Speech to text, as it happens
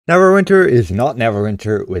Neverwinter is not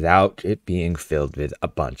Neverwinter without it being filled with a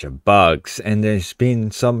bunch of bugs, and there's been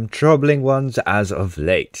some troubling ones as of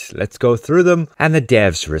late. Let's go through them and the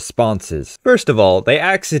devs' responses. First of all, they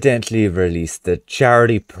accidentally released the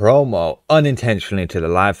charity promo unintentionally to the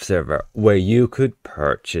live server, where you could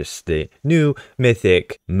purchase the new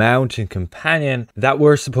mythic mountain companion that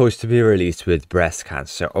were supposed to be released with Breast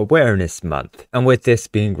Cancer Awareness Month. And with this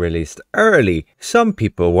being released early, some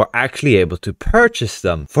people were actually able to purchase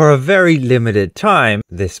them for a very limited time,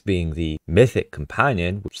 this being the mythic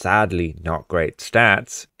companion, which sadly not great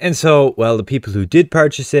stats. And so, well, the people who did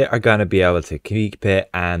purchase it are going to be able to keep it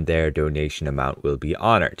and their donation amount will be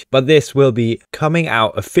honored. But this will be coming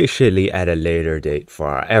out officially at a later date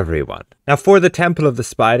for everyone. Now for the Temple of the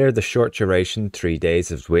Spider, the short duration, 3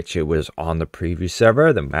 days of which it was on the preview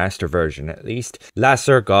server, the master version at least,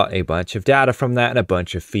 Lasser got a bunch of data from that and a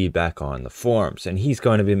bunch of feedback on the forums, and he's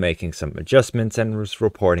going to be making some adjustments and was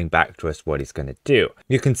reporting back to us what he's going to do.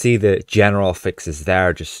 You can see the general fixes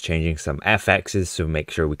there, just changing some FXs so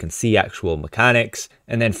make sure we can see actual mechanics.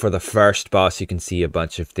 And then for the first boss, you can see a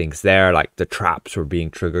bunch of things there, like the traps were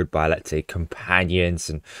being triggered by, let's say, companions,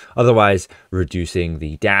 and otherwise reducing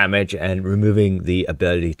the damage and removing the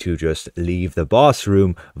ability to just leave the boss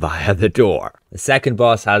room via the door. The second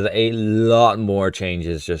boss has a lot more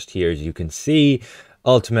changes just here, as you can see.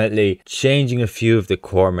 Ultimately changing a few of the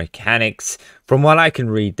core mechanics. From what I can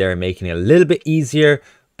read, they're making it a little bit easier,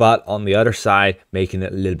 but on the other side, making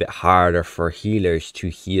it a little bit harder for healers to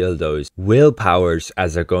heal those willpowers,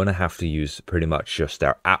 as they're going to have to use pretty much just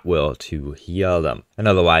their at-will to heal them. And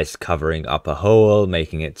otherwise covering up a hole,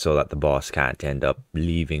 making it so that the boss can't end up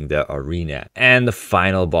leaving the arena. And the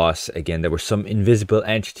final boss, again, there was some invisible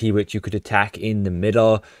entity which you could attack in the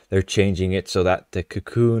middle. They're changing it so that the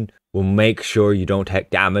cocoon will make sure you don't take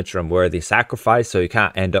damage from worthy sacrifice, so you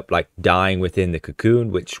can't end up like dying within the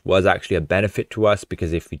cocoon, which was actually a benefit to us,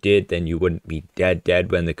 because if you did, then you wouldn't be dead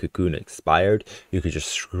when the cocoon expired. You could just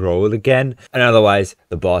scroll again, and otherwise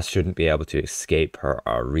the boss shouldn't be able to escape her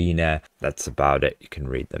arena. That's about it. You can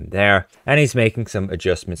read them there. And he's making some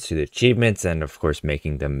adjustments to the achievements and of course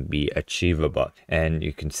making them be achievable. And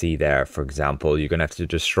you can see there, for example, you're gonna have to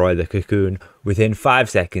destroy the cocoon within 5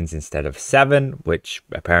 seconds instead of 7, which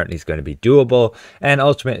apparently is going to be doable. And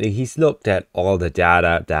ultimately he's looked at all the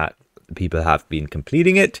data that people have been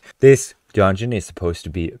completing it. This dungeon is supposed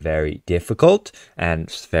to be very difficult and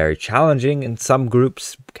very challenging, and some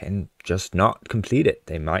groups can just not complete it.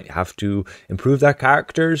 They might have to improve their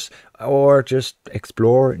characters or just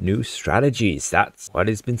explore new strategies. That's what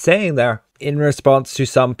he's been saying there, in response to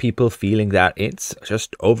some people feeling that it's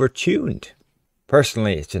just overtuned.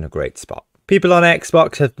 Personally, it's in a great spot. People on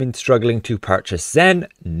Xbox have been struggling to purchase Zen.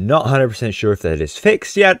 Not 100% sure if that is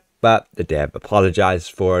fixed yet, but the dev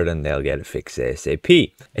apologized for it and they'll get it fixed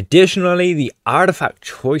ASAP. Additionally, the artifact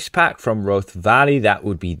choice pack from Roth Valley, that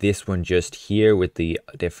would be this one just here with the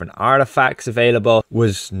different artifacts available,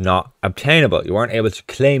 was not obtainable. You weren't able to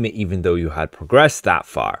claim it even though you had progressed that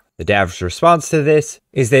far. The dev's response to this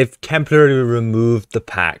is they've temporarily removed the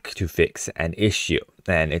pack to fix an issue.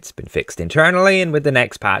 And it's been fixed internally, and with the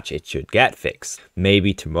next patch it should get fixed.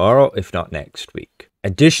 Maybe tomorrow, if not next week.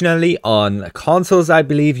 Additionally, on consoles, I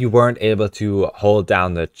believe you weren't able to hold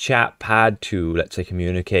down the chat pad to, let's say,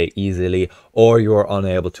 communicate easily, or you were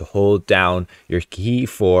unable to hold down your key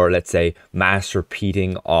for, let's say, mass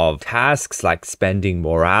repeating of tasks like spending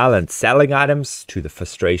morale and selling items, to the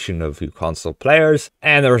frustration of you console players.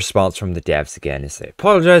 And the response from the devs again is they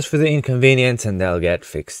apologize for the inconvenience and they'll get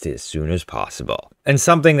fixed as soon as possible. And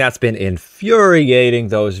something that's been infuriating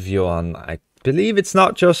those of you on, I believe it's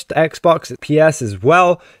not just Xbox, PS as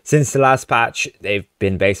well. Since the last patch, they've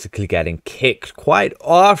been basically getting kicked quite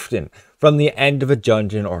often from the end of a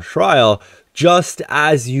dungeon or trial just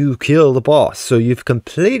as you kill the boss. So you've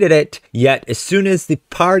completed it, yet as soon as the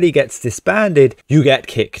party gets disbanded, you get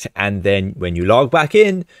kicked. And then when you log back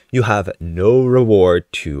in, you have no reward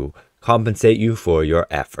to compensate you for your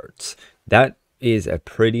efforts. That is a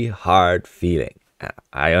pretty hard feeling.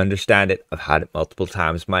 I understand it. I've had it multiple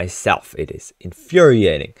times myself. It is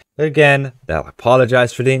infuriating. Again, they'll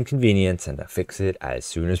apologize for the inconvenience and they'll fix it as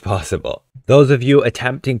soon as possible. Those of you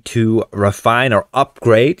attempting to refine or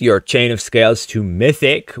upgrade your chain of scales to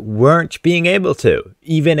mythic weren't being able to.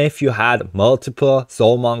 Even if you had multiple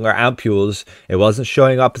soulmonger ampules, it wasn't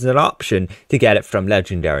showing up as an option to get it from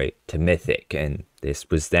legendary to mythic. And this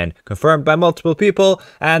was then confirmed by multiple people,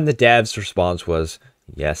 and the dev's response was,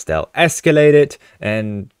 yes, they'll escalate it,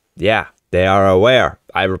 and yeah, they are aware.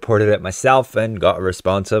 I reported it myself and got a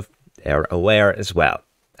response of they're aware as well.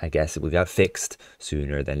 I guess it will get fixed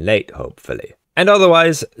sooner than late, hopefully. And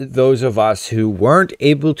otherwise, those of us who weren't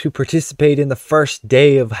able to participate in the first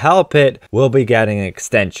day of Help It will be getting an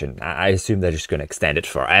extension. I assume they're just going to extend it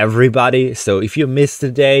for everybody. So if you missed a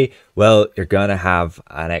day, well, you're going to have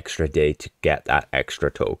an extra day to get that extra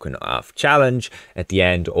token of challenge at the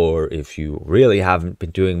end. Or if you really haven't been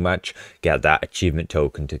doing much, get that achievement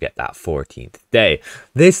token to get that 14th day.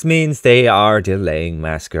 This means they are delaying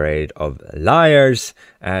Masquerade of Liars,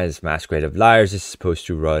 as Masquerade of Liars is supposed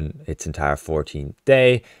to run its entire 14th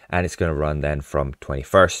day, and it's going to run then from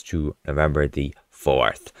 21st to November the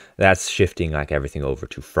 4th. That's shifting like everything over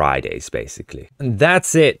to Fridays basically. And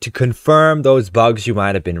that's it to confirm those bugs you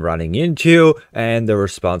might have been running into and the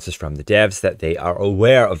responses from the devs that they are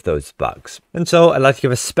aware of those bugs. And so I'd like to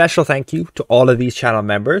give a special thank you to all of these channel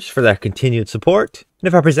members for their continued support. And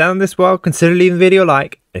if I presented this well, consider leaving the video a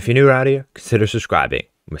like. If you're new around here, consider subscribing.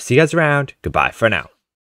 We'll see you guys around. Goodbye for now.